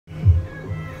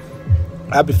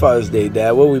Happy Father's Day,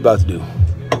 Dad. What are we about to do?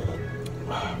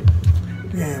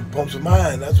 Man, pump some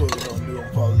iron. That's what we're gonna do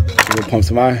on Father's Day. We're gonna pump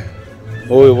some iron.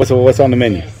 What's on the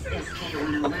menu?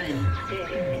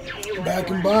 Back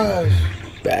and buys.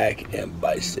 Back and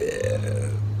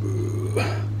bicep.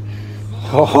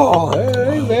 Oh,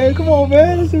 hey man, come on,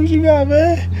 man. Let's see what you got,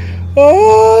 man.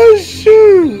 Oh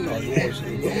shoot!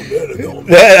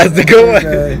 That's the good one.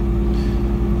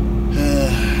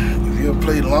 If you ever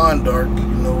played lawn dart, you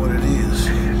know what it is.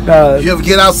 If you ever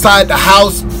get outside the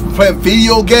house playing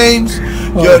video games,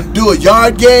 you do a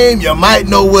yard game, you might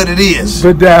know what it is.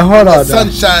 But Dad, hold on.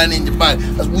 Sunshine in your body.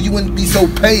 That's why you wouldn't be so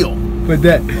pale. But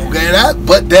Dad, okay,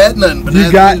 nothing. But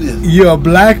you're a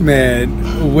black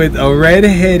man with a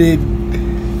red-headed.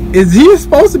 Is he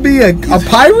supposed to be a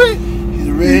pirate? He's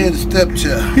a red-headed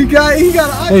stepchild. He got a.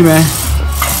 Hey man,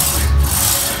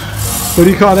 what do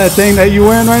you call that thing that you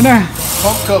wearing right now?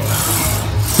 Pump cover.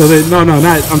 So not.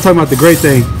 I'm talking about the gray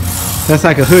thing. That's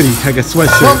like a hoodie, like a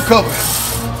sweatshirt. Pump cover.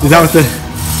 Is that what the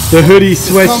hoodie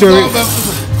sweatshirt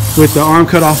with the arm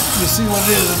cut off? You see what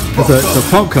it is? It's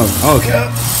a pump cover. Oh, okay. Yeah,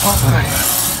 pump cover.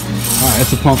 All right,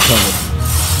 it's a pump cover.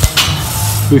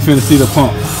 We finna see the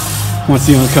pump once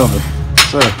he uncovered.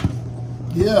 Sir.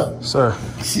 Yeah. Sir.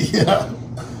 Yeah.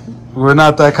 We're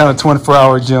not that kind of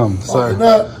 24-hour gym, sir.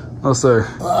 Not? No, sir.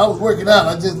 I was working out.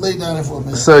 I just laid down here for a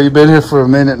minute. Sir, you've been here for a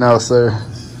minute now, sir.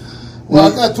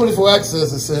 Well, I got 24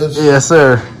 access, it says. Yes,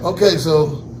 sir. Okay, so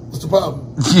what's the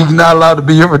problem? You're not allowed to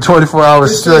be here for 24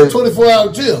 hours straight. It's a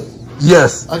 24-hour gym.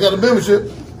 Yes. I got a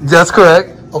membership. That's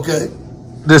correct. Okay.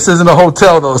 This isn't a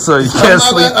hotel, though, sir. You can't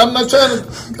sleep. I'm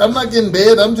not getting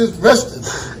bed. I'm just resting.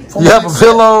 You have a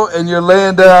pillow and you're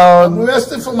laying down. I'm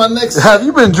resting for my next Have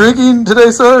you been drinking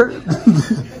today, sir?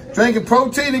 Drinking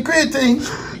protein and creatine.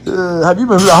 Have you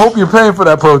been? I hope you're paying for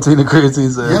that protein and creatine,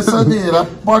 sir. Yes, I did. I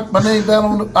marked my name down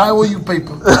on the IOU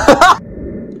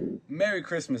paper. Merry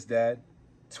Christmas, Dad.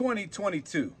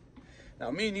 2022. Now,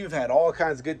 me and you have had all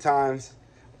kinds of good times.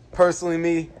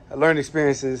 Personally, I learned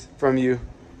experiences from you.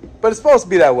 But it's supposed to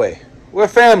be that way. We're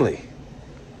family.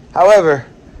 However,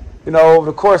 over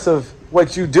the course of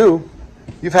what you do,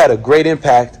 you've had a great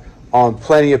impact on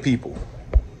plenty of people,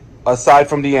 aside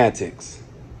from the antics.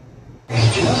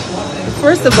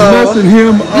 First of all,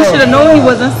 you should have known he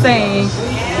wasn't sane.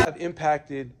 Have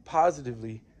impacted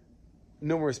positively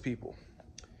numerous people.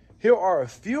 Here are a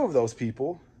few of those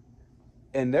people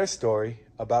and their story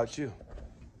about you.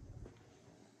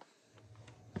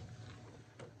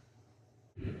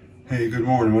 Hey, good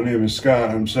morning. My name is Scott.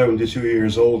 I'm 72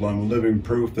 years old. I'm living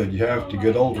proof that you have to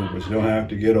get older, but you don't have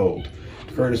to get old.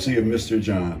 Courtesy of Mr.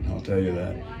 John, I'll tell you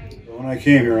that. When I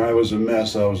came here, I was a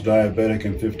mess. I was diabetic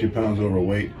and 50 pounds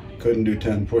overweight. Couldn't do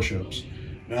 10 push-ups.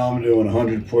 Now I'm doing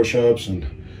 100 push-ups and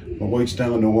my weight's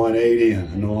down to 180 and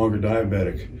I'm no longer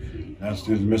diabetic. That's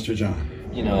due to Mr. John.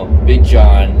 Big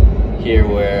John here,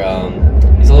 where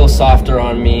he's a little softer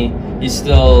on me. He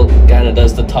still kind of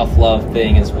does the tough love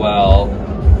thing as well.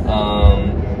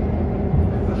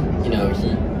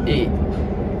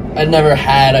 I never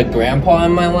had a grandpa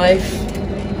in my life,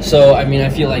 so I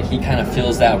feel like he kind of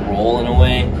fills that role in a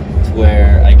way to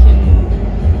where I can,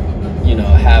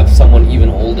 have someone even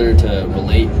older to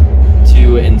relate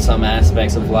to in some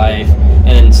aspects of life,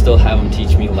 and still have him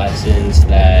teach me lessons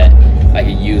that I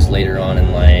could use later on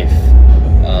in life,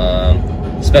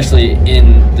 especially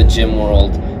in the gym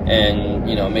world, and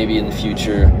maybe in the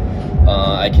future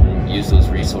I can use those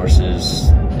resources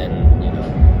and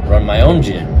run my own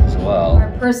gym as well.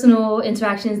 Our personal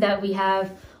interactions that we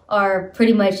have are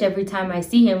pretty much every time I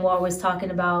see him, we're always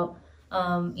talking about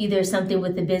either something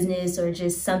with the business or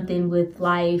just something with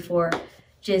life or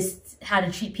just how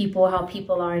to treat people, how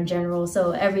people are in general.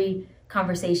 So every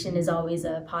conversation is always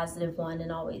a positive one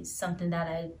and always something that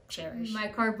I cherish. My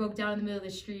car broke down in the middle of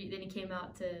the street, then he came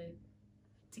out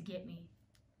to get me.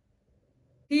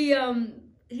 He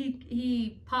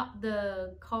popped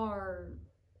the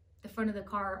front of the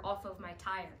car off of my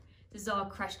tire. This is all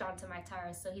crushed onto my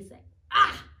tire. So he's like,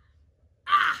 ah,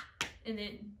 and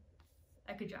then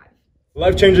I could drive. The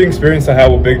life-changing experience I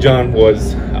had with Big John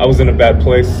was I was in a bad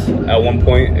place at one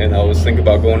point and I was thinking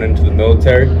about going into the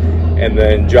military. And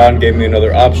then John gave me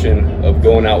another option of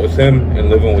going out with him and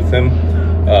living with him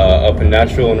up in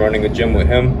Nashville and running a gym with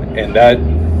him. And that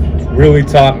really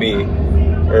taught me,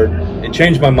 or it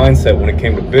changed my mindset when it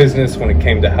came to business, when it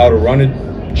came to how to run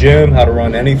a gym, how to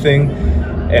run anything.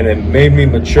 And it made me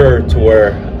mature to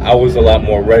where I was a lot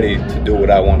more ready to do what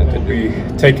I wanted to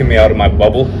do. Taking me out of my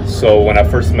bubble. So when I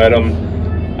first met him,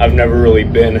 I've never really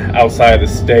been outside of the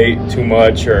state too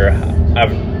much, or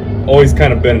I've always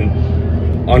kind of been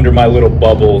under my little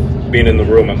bubble, being in the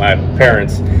room at my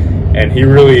parents'. and he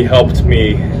really helped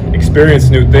me experience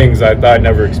new things I thought I'd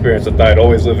never experienced. I thought I'd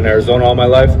always live in Arizona all my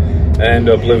life. I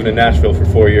ended up living in Nashville for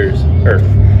 4 years, or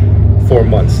 4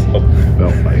 months.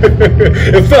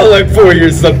 It felt like 4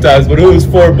 years sometimes, but it was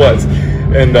 4 months,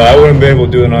 and I wouldn't be able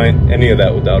to do any of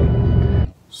that without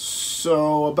him.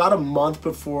 So about a month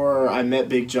before I met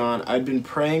Big John, I'd been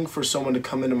praying for someone to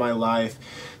come into my life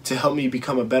to help me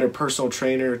become a better personal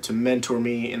trainer, to mentor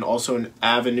me, and also an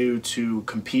avenue to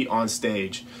compete on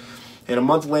stage. And a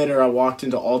month later, I walked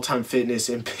into All Time Fitness,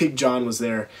 and Big John was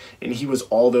there, and he was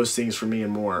all those things for me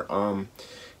and more.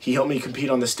 He helped me compete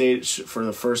on the stage for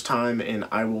the first time, and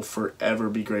I will forever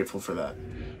be grateful for that.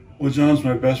 Well, John's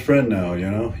my best friend now, you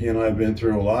know. He and I have been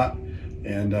through a lot,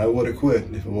 and I would have quit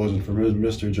if it wasn't for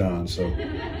Mr. John. So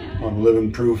I'm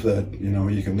living proof that, you know,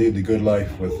 you can lead the good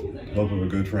life with the help of a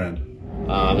good friend.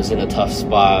 I was in a tough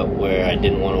spot where I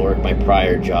didn't want to work my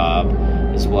prior job,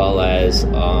 as well as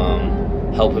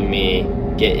helping me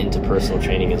get into personal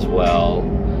training as well,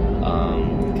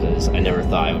 because I never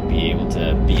thought I would be able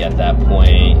to be at that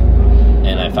point,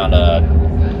 and I found a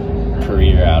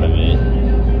career out of it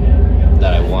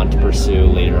that I want to pursue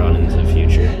later on into the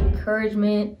future.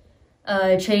 Encouragement,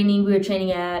 training, we were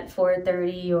training at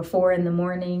 4:30 or 4 in the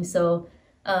morning, so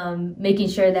making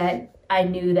sure that I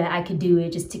knew that I could do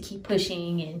it, just to keep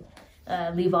pushing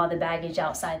and leave all the baggage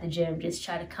outside the gym, just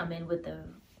try to come in with a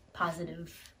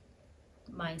positive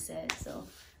mindset. So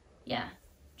yeah,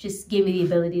 just gave me the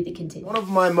ability to continue. One of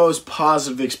my most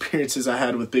positive experiences I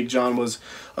had with Big John was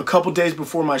a couple days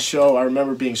before my show. I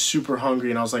remember being super hungry,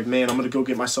 and I was like, man, I'm gonna go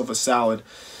get myself a salad.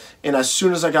 And as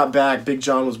soon as I got back, Big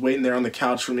John was waiting there on the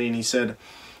couch for me, and he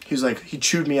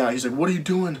chewed me out. He's like, what are you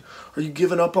doing? Are you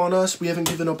giving up on us? We haven't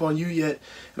given up on you yet.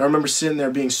 And I remember sitting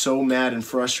there being so mad and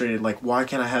frustrated, like, why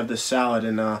can't I have this salad?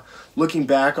 And looking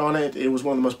back on it, it was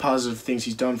one of the most positive things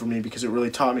he's done for me, because it really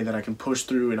taught me that I can push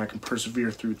through and I can persevere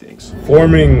through things.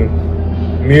 Forming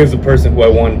me as a person who I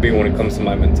want to be when it comes to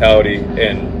my mentality,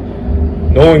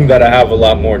 and knowing that I have a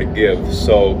lot more to give.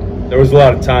 So there was a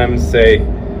lot of times, say,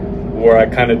 where I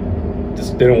kind of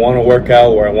just didn't want to work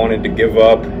out, where I wanted to give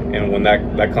up. And when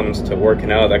that comes to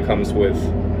working out, that comes with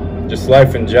just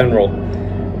life in general.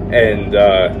 And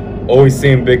always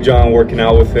seeing Big John, working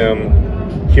out with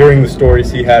him, hearing the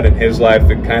stories he had in his life,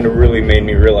 it kind of really made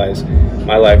me realize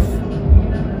my life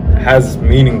has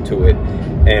meaning to it.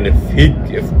 And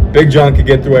if Big John could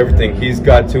get through everything he's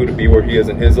got to be where he is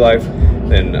in his life,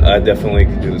 then I definitely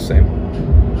could do the same.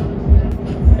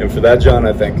 And for that, John,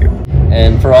 I thank you.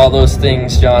 And for all those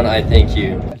things, John, I thank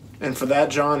you. And for that,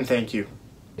 John, thank you.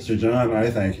 Mr. John, I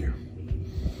thank you.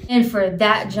 And for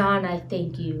that, John, I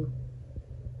thank you.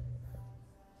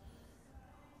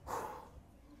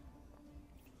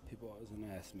 People always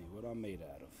ask me what I'm made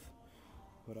out of,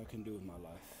 what I can do with my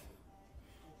life,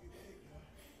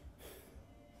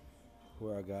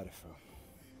 where I got it from,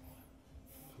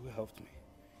 who helped me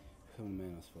become the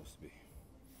man I'm supposed to be.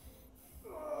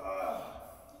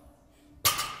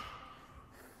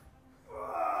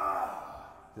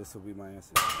 This will be my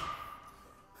answer.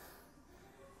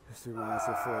 This will be my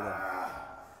answer for that.